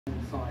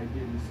side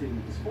here we see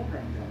this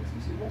foreground galaxy.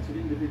 You see lots of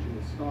individual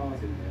stars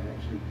in there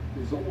actually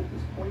resolved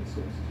as point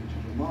sources, which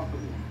is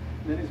remarkable.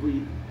 And then as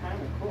we pan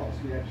across,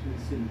 we actually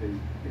see the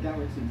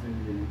galaxies and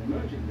the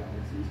emerging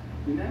galaxies.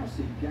 We now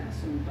see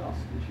gas and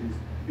dust, which is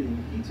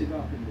being heated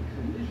up in the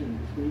collision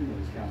between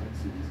those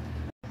galaxies.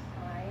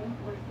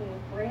 We're seeing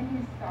brand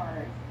new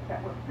stars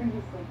that were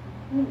previously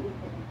completely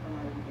hidden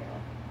from our view.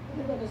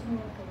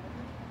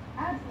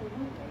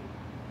 Absolutely.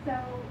 So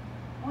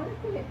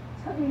honestly, it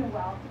took me a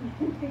while to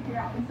even figure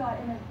out. We saw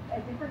it in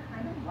a different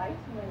kind of light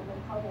when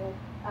Hubble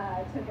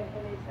took an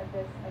image of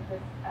this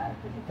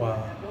particular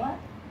nebula.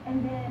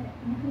 And then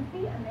you can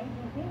see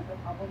amazing things with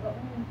Hubble, but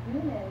when you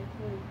zoom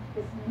into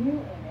this new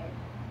image.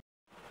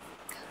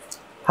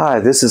 Hi,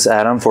 this is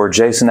Adam for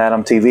Jason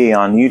Adam TV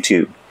on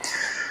YouTube.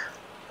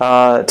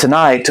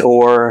 Tonight,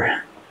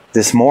 or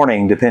this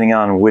morning, depending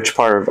on which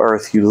part of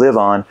Earth you live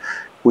on,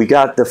 we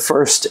got the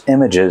first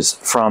images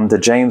from the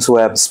James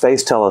Webb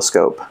Space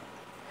Telescope.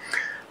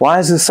 Why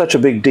is this such a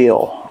big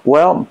deal?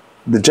 Well,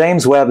 the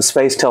James Webb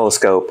Space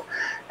Telescope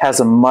has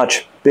a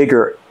much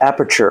bigger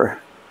aperture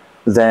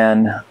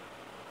than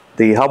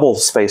the Hubble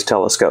Space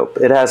Telescope.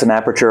 It has an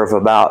aperture of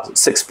about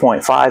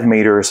 6.5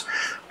 meters,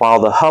 while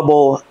the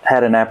Hubble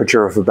had an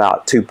aperture of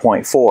about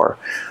 2.4.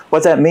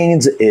 What that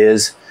means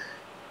is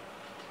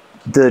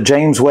the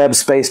James Webb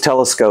Space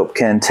Telescope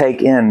can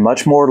take in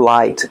much more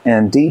light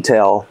and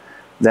detail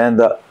than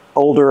the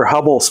older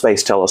Hubble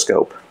Space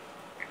Telescope.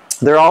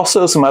 There are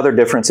also some other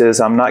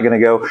differences. I'm not going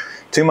to go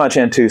too much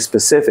into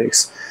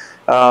specifics,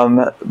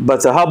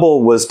 but the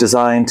Hubble was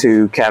designed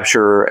to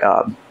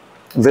capture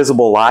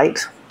visible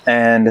light,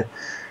 and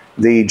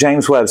the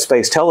James Webb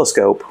Space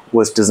Telescope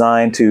was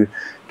designed to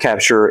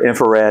capture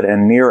infrared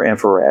and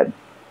near-infrared.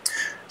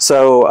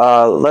 So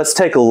let's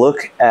take a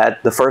look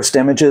at the first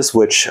images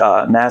which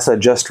NASA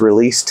just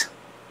released.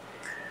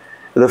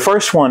 The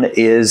first one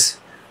is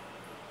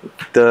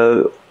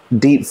the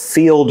deep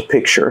field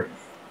picture.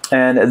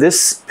 And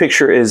this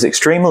picture is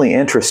extremely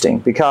interesting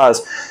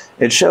because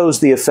it shows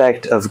the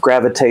effect of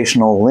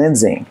gravitational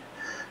lensing.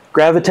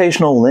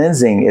 Gravitational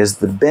lensing is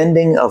the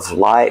bending of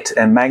light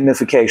and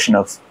magnification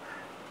of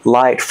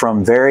light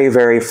from very,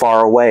 very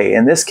far away.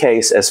 In this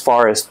case, as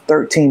far as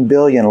 13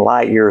 billion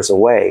light years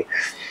away.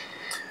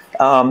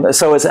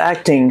 So it's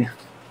acting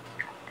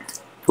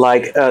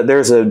like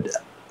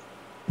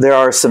there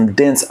are some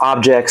dense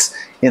objects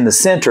in the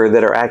center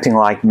that are acting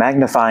like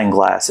magnifying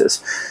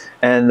glasses.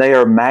 And they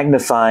are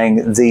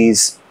magnifying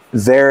these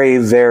very,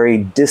 very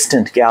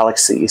distant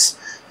galaxies,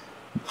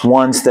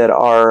 ones that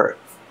are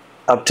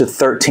up to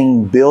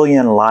 13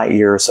 billion light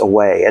years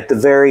away, at the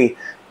very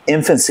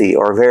infancy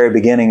or very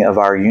beginning of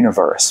our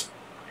universe.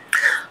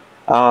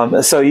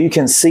 So you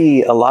can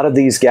see a lot of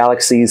these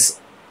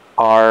galaxies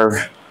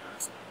are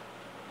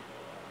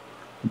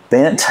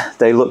bent.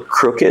 They look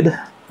crooked.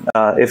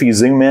 If you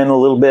zoom in a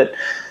little bit,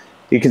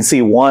 you can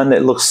see one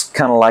that looks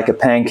kind of like a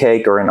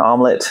pancake or an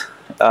omelet.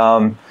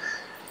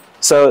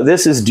 So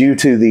this is due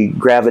to the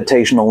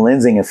gravitational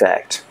lensing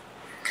effect.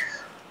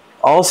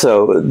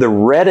 Also, the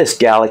reddest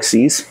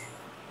galaxies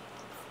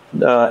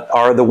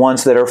are the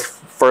ones that are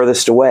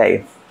furthest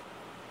away.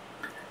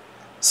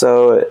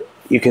 So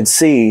you can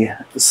see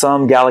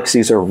some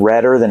galaxies are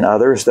redder than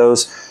others.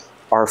 Those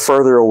are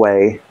further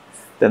away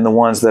than the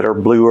ones that are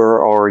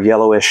bluer or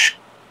yellowish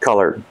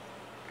colored.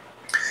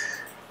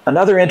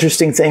 Another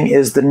interesting thing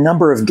is the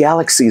number of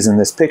galaxies in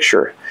this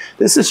picture.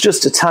 This is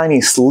just a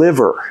tiny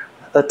sliver,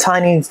 a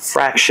tiny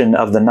fraction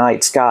of the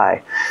night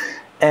sky.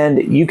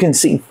 And you can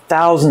see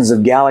thousands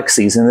of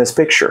galaxies in this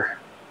picture.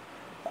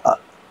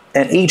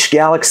 And each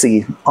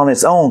galaxy on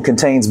its own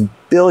contains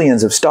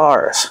billions of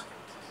stars.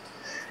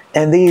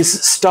 And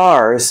these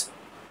stars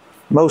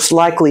most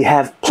likely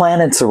have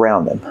planets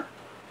around them.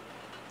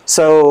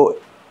 So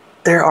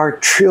there are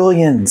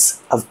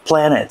trillions of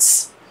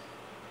planets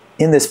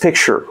in this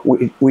picture.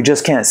 We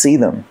just can't see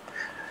them.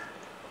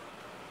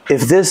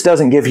 If this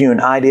doesn't give you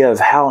an idea of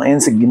how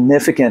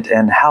insignificant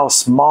and how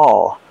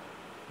small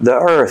the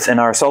Earth and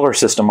our solar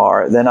system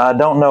are, then I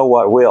don't know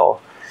what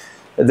will.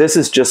 This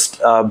is just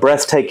a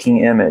breathtaking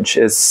image.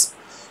 It's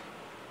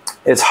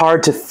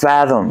hard to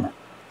fathom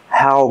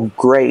how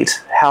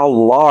great, how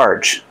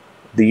large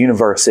the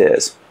universe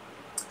is.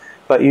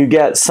 But you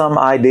get some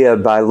idea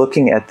by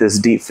looking at this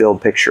deep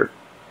field picture.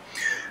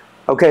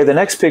 Okay, the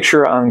next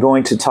picture I'm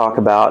going to talk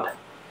about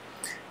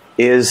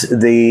is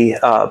the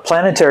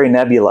planetary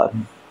nebula.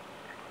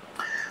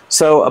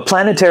 So a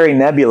planetary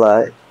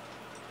nebula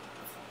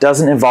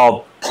doesn't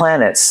involve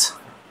planets.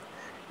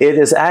 It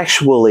is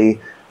actually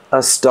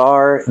a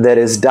star that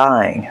is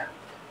dying,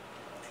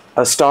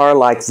 a star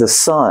like the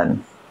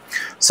sun.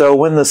 So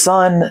when the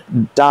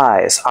sun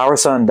dies, our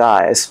sun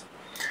dies,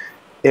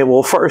 it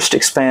will first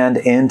expand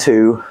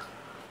into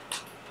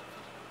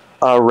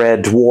a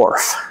red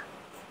dwarf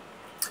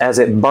as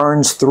it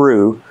burns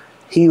through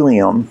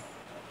helium,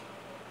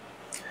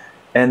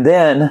 and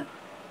then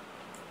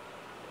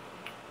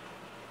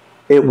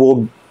it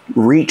will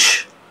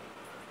reach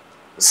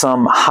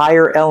some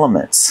higher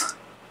elements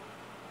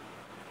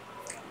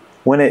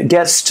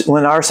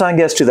when our sun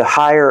gets to the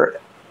higher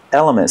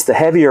elements, the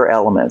heavier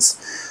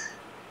elements,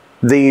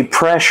 the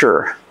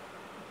pressure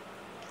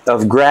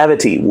of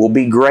gravity will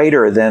be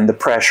greater than the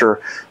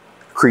pressure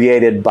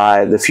created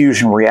by the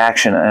fusion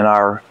reaction in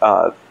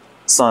our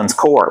sun's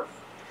core.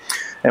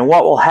 And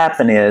what will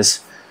happen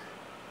is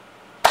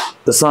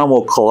the sun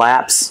will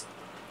collapse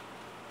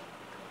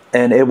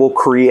and it will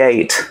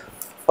create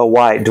a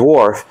white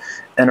dwarf,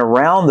 and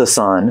around the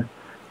sun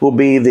will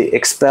be the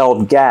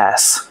expelled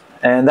gas,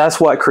 and that's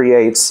what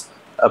creates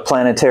a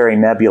planetary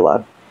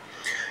nebula.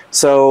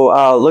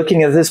 So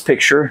looking at this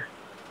picture,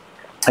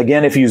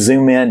 again, if you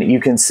zoom in, you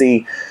can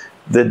see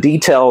the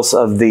details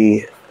of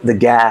the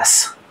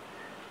gas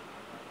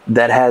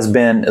that has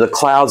been, the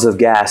clouds of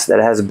gas that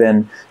has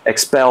been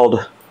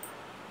expelled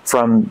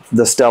from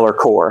the stellar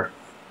core.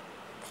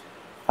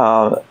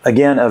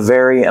 Again, a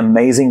very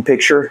amazing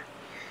picture.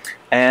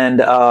 And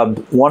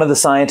one of the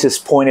scientists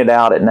pointed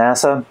out at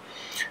NASA,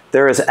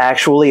 there is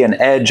actually an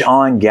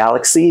edge-on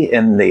galaxy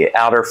in the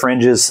outer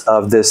fringes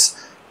of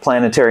this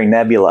planetary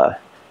nebula,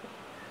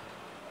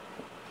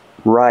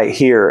 right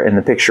here in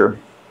the picture.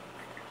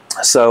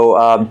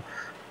 So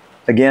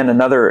again,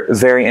 another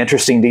very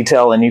interesting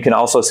detail, and you can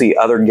also see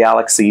other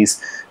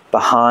galaxies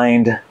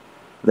behind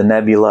the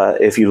nebula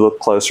if you look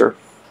closer.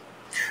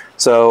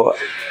 So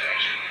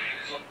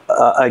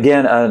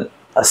again, an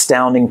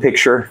astounding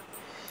picture.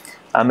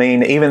 I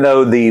mean, even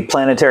though the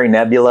planetary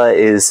nebula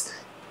is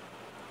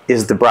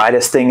the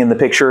brightest thing in the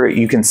picture,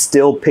 you can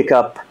still pick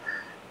up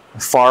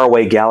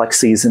faraway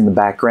galaxies in the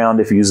background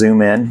if you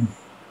zoom in.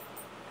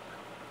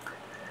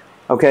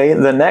 Okay,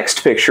 the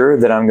next picture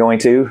that I'm going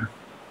to,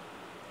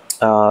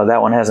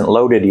 that one hasn't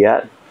loaded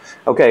yet.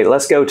 Okay,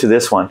 let's go to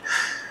this one.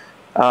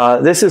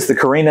 This is the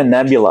Carina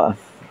Nebula.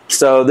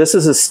 So this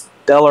is a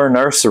stellar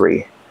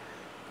nursery.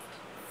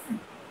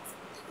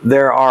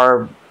 There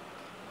are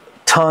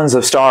tons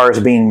of stars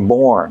being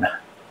born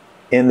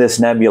in this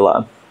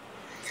nebula,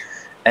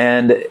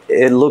 and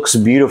it looks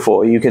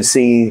beautiful. You can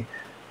see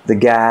the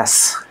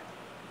gas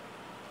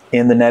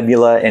in the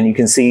nebula, and you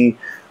can see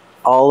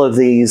all of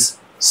these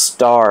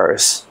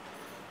stars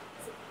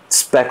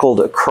speckled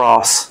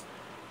across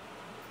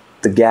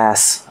the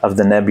gas of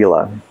the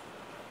nebula.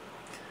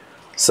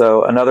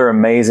 So another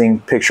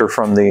amazing picture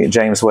from the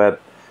James Webb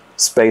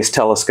Space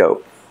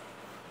Telescope.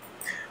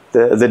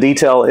 The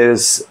detail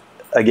is,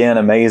 again,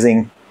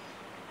 amazing.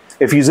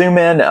 If you zoom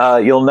in,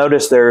 you'll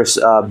notice there's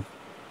an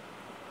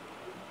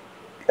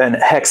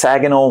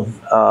hexagonal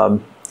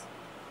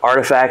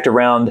artifact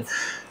around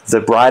the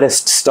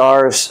brightest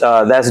stars.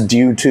 That's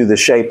due to the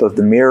shape of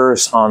the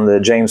mirrors on the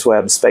James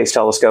Webb Space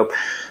Telescope,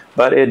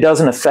 but it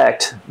doesn't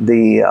affect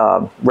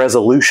the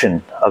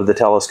resolution of the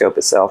telescope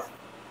itself.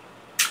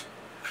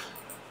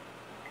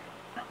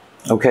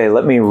 Okay,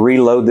 let me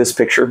reload this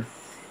picture.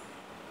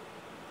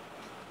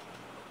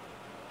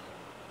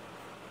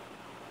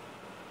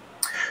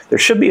 There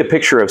should be a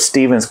picture of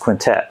Stephen's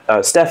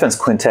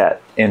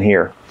quintet in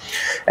here.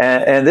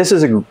 And this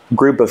is a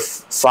group of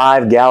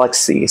 5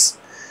 galaxies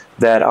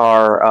that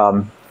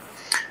are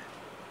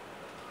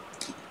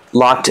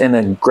locked in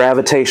a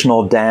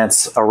gravitational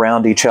dance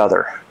around each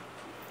other.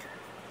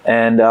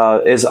 And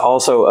is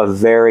also a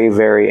very,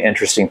 very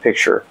interesting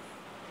picture.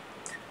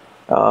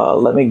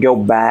 Let me go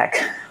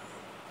back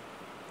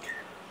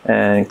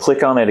and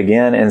click on it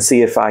again and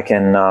see if I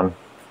can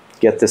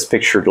get this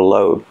picture to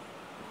load.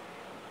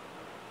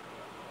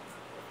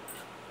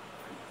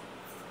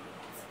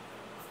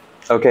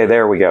 Okay,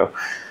 there we go.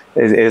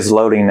 It is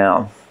loading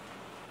now.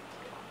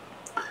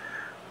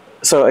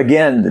 So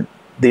again,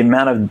 the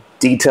amount of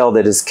detail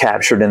that is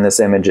captured in this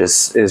image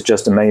is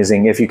just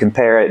amazing. If you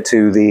compare it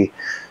to the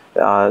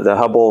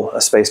Hubble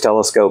Space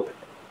Telescope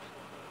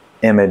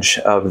image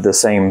of the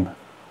same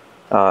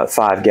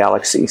 5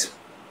 galaxies.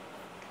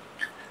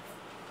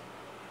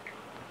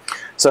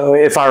 So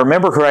if I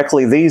remember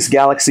correctly, these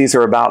galaxies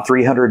are about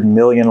 300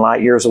 million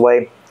light years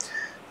away.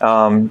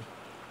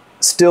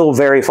 Still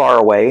very far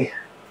away.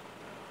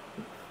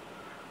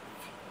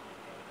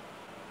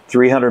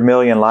 300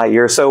 million light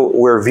years. So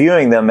we're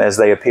viewing them as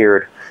they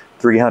appeared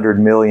 300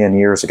 million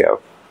years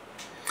ago.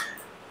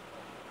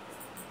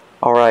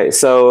 All right,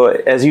 so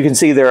as you can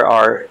see, there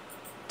are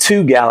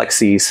 2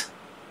 galaxies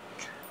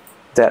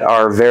that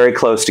are very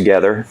close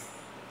together.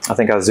 I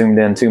think I zoomed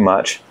in too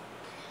much.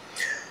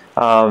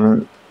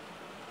 And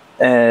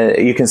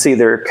you can see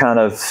they're kind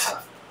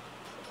of,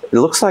 it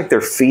looks like they're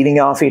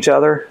feeding off each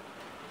other.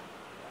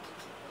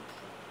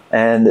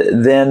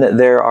 And then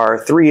there are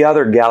 3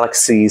 other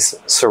galaxies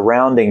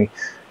surrounding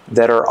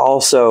that are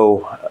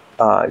also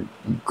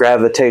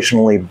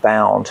gravitationally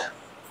bound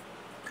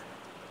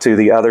to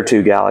the other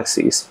 2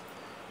 galaxies.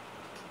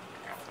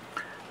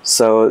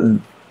 So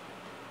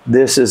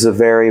this is a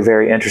very,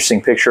 very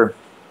interesting picture.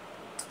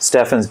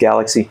 Stephen's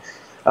galaxy,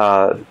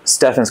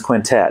 Stephen's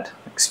quintet,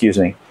 excuse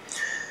me.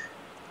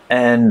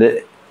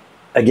 And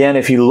again,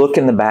 if you look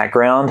in the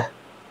background,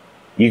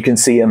 you can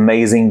see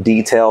amazing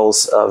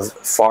details of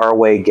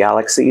faraway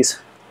galaxies.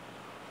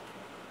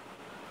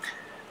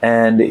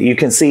 And you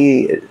can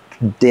see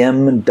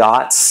dim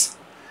dots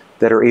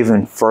that are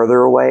even further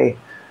away.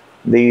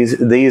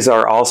 These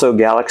are also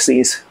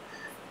galaxies.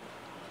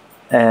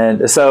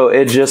 And so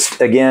it just,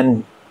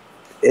 again,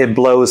 it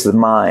blows the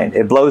mind.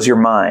 It blows your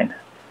mind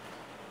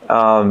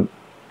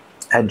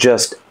at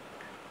just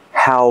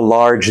how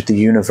large the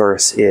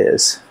universe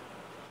is.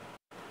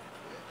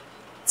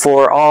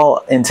 For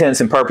all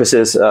intents and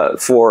purposes,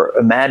 for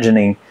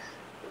imagining,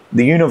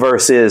 the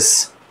universe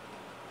is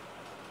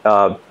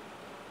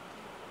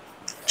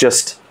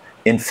just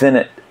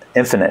infinite.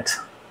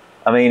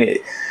 I mean,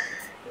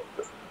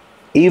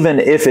 even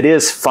if it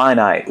is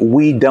finite,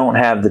 we don't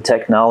have the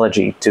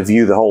technology to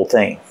view the whole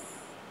thing.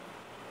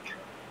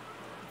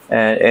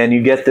 And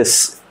you get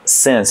this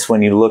sense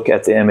when you look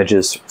at the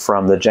images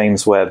from the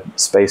James Webb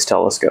Space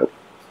Telescope.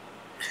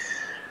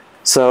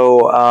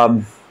 So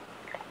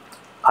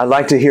I'd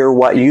like to hear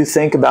what you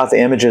think about the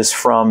images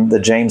from the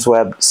James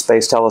Webb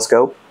Space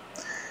Telescope.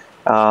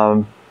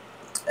 And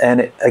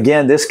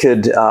again, this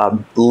could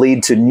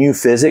lead to new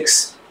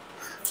physics,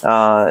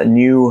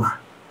 new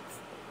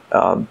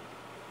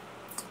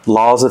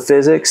laws of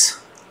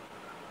physics.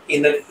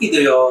 In the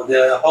video,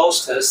 the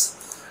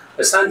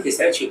scientists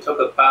actually talk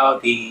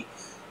about the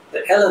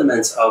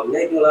elements of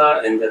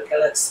nebula and the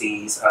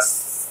galaxies are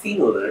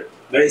similar,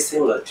 very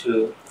similar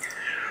to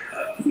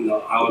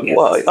our galaxy.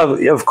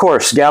 Well, of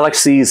course,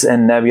 galaxies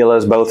and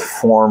nebulas both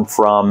form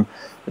from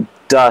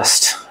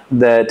dust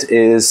that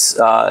is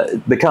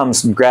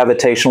becomes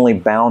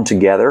gravitationally bound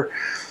together.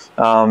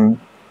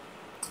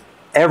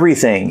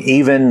 Everything,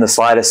 even the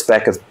slightest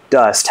speck of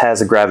dust,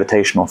 has a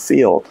gravitational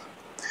field.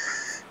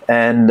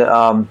 And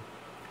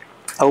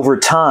over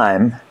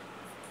time,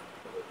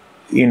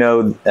 you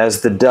know,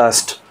 as the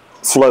dust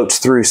floats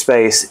through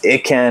space,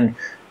 it can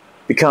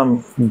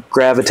become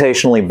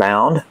gravitationally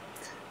bound.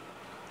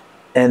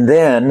 And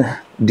then,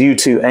 due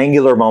to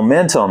angular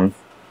momentum,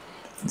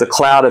 the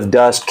cloud of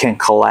dust can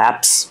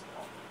collapse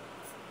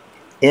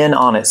in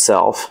on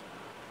itself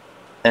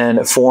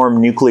and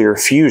form nuclear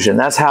fusion.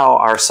 That's how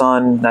our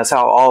sun, that's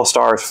how all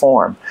stars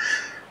form.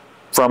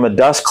 From a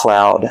dust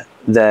cloud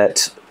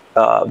that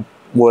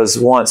was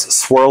once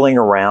swirling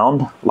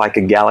around like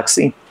a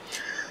galaxy.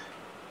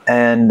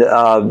 And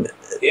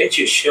they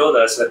actually showed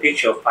us a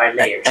picture of 5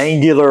 layers.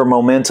 Angular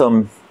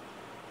momentum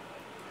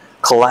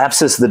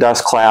collapses the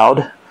dust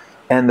cloud,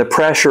 and the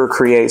pressure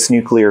creates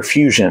nuclear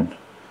fusion,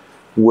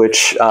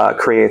 which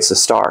creates a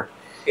star.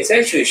 It's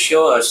actually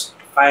show us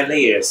 5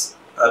 layers,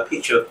 a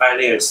picture of 5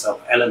 layers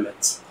of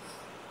elements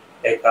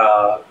that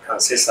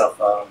consists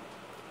of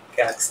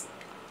galaxy.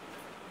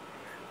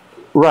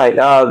 Right.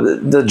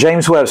 The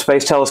James Webb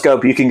Space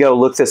Telescope, you can go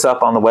look this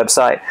up on the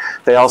website.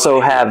 They also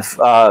have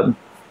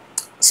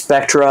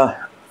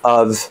spectra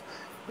of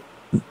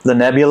the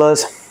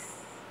nebulas,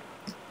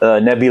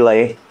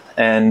 nebulae,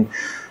 and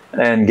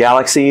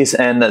galaxies,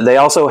 and they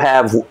also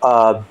have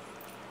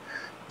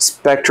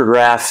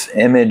spectrograph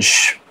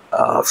image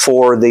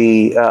for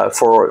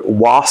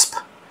WASP.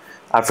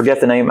 I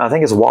forget the name. I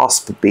think it's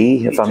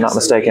WASP-B, if I'm not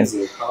mistaken.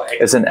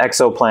 It's an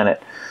exoplanet.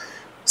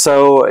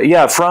 So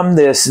yeah, from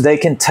this they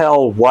can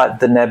tell what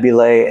the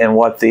nebulae and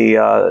what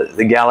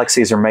the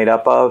galaxies are made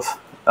up of,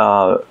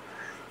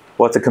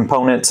 what the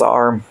components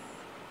are,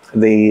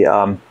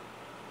 the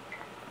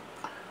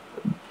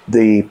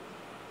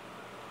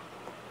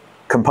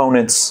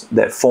components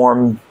that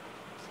form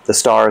the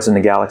stars and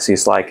the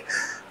galaxies, like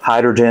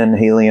hydrogen,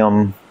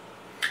 helium,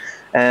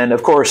 and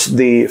of course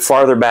the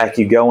farther back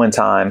you go in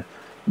time,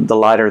 the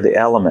lighter the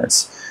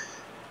elements.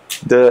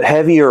 The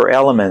heavier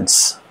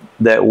elements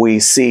that we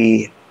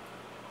see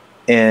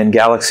in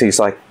galaxies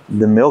like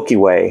the Milky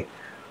Way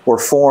were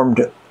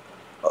formed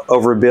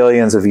over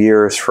billions of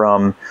years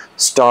from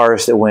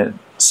stars that went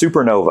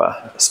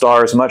supernova,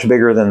 stars much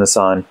bigger than the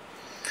sun,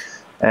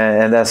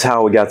 and that's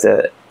how we got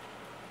the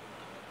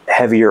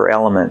heavier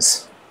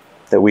elements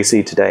that we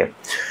see today.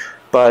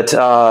 But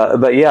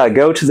yeah,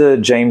 go to the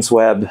James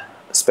Webb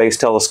Space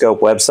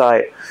Telescope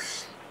website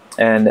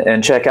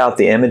and check out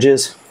the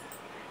images.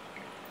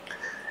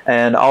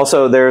 And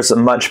also there are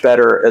much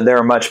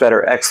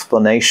better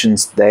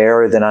explanations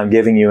there than I'm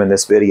giving you in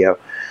this video.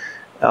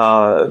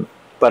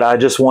 But I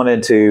just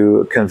wanted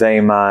to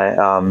convey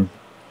my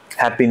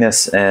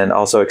happiness and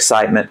also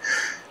excitement,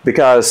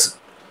 because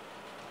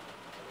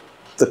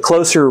the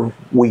closer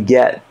we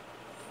get,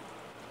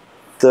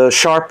 the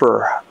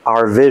sharper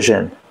our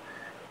vision,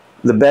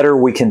 the better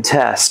we can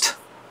test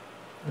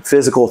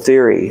physical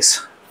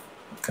theories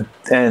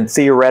and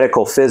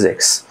theoretical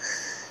physics.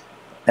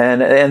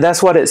 And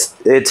that's what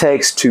it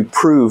takes to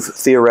prove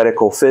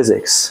theoretical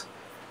physics.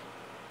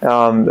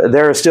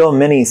 There are still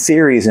many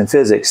theories in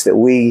physics that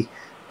we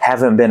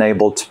haven't been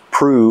able to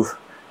prove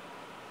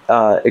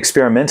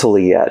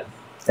experimentally yet.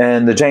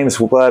 And the James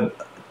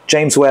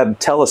Webb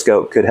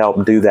Telescope could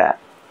help do that.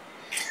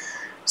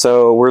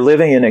 So we're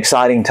living in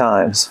exciting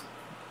times.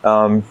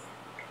 You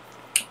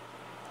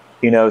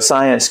know,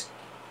 science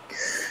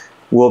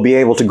will be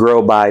able to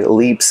grow by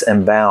leaps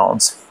and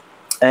bounds.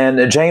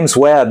 And James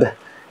Webb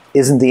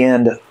isn't the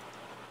end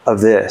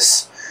of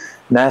this.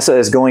 NASA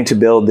is going to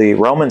build the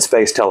Roman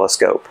Space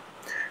Telescope,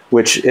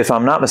 which, if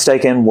I'm not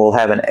mistaken, will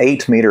have an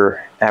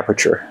 8-meter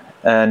aperture.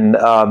 And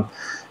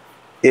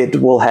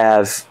it will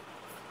have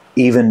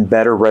even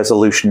better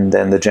resolution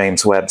than the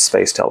James Webb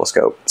Space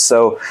Telescope.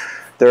 So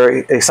there are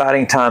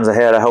exciting times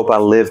ahead. I hope I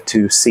live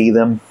to see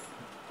them,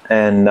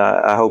 and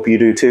I hope you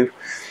do too.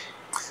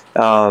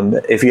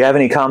 If you have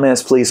any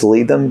comments, please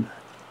leave them.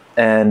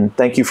 And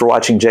thank you for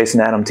watching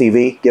Jason Adam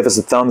TV. Give us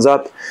a thumbs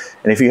up.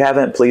 And if you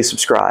haven't, please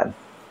subscribe.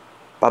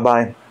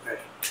 Bye-bye.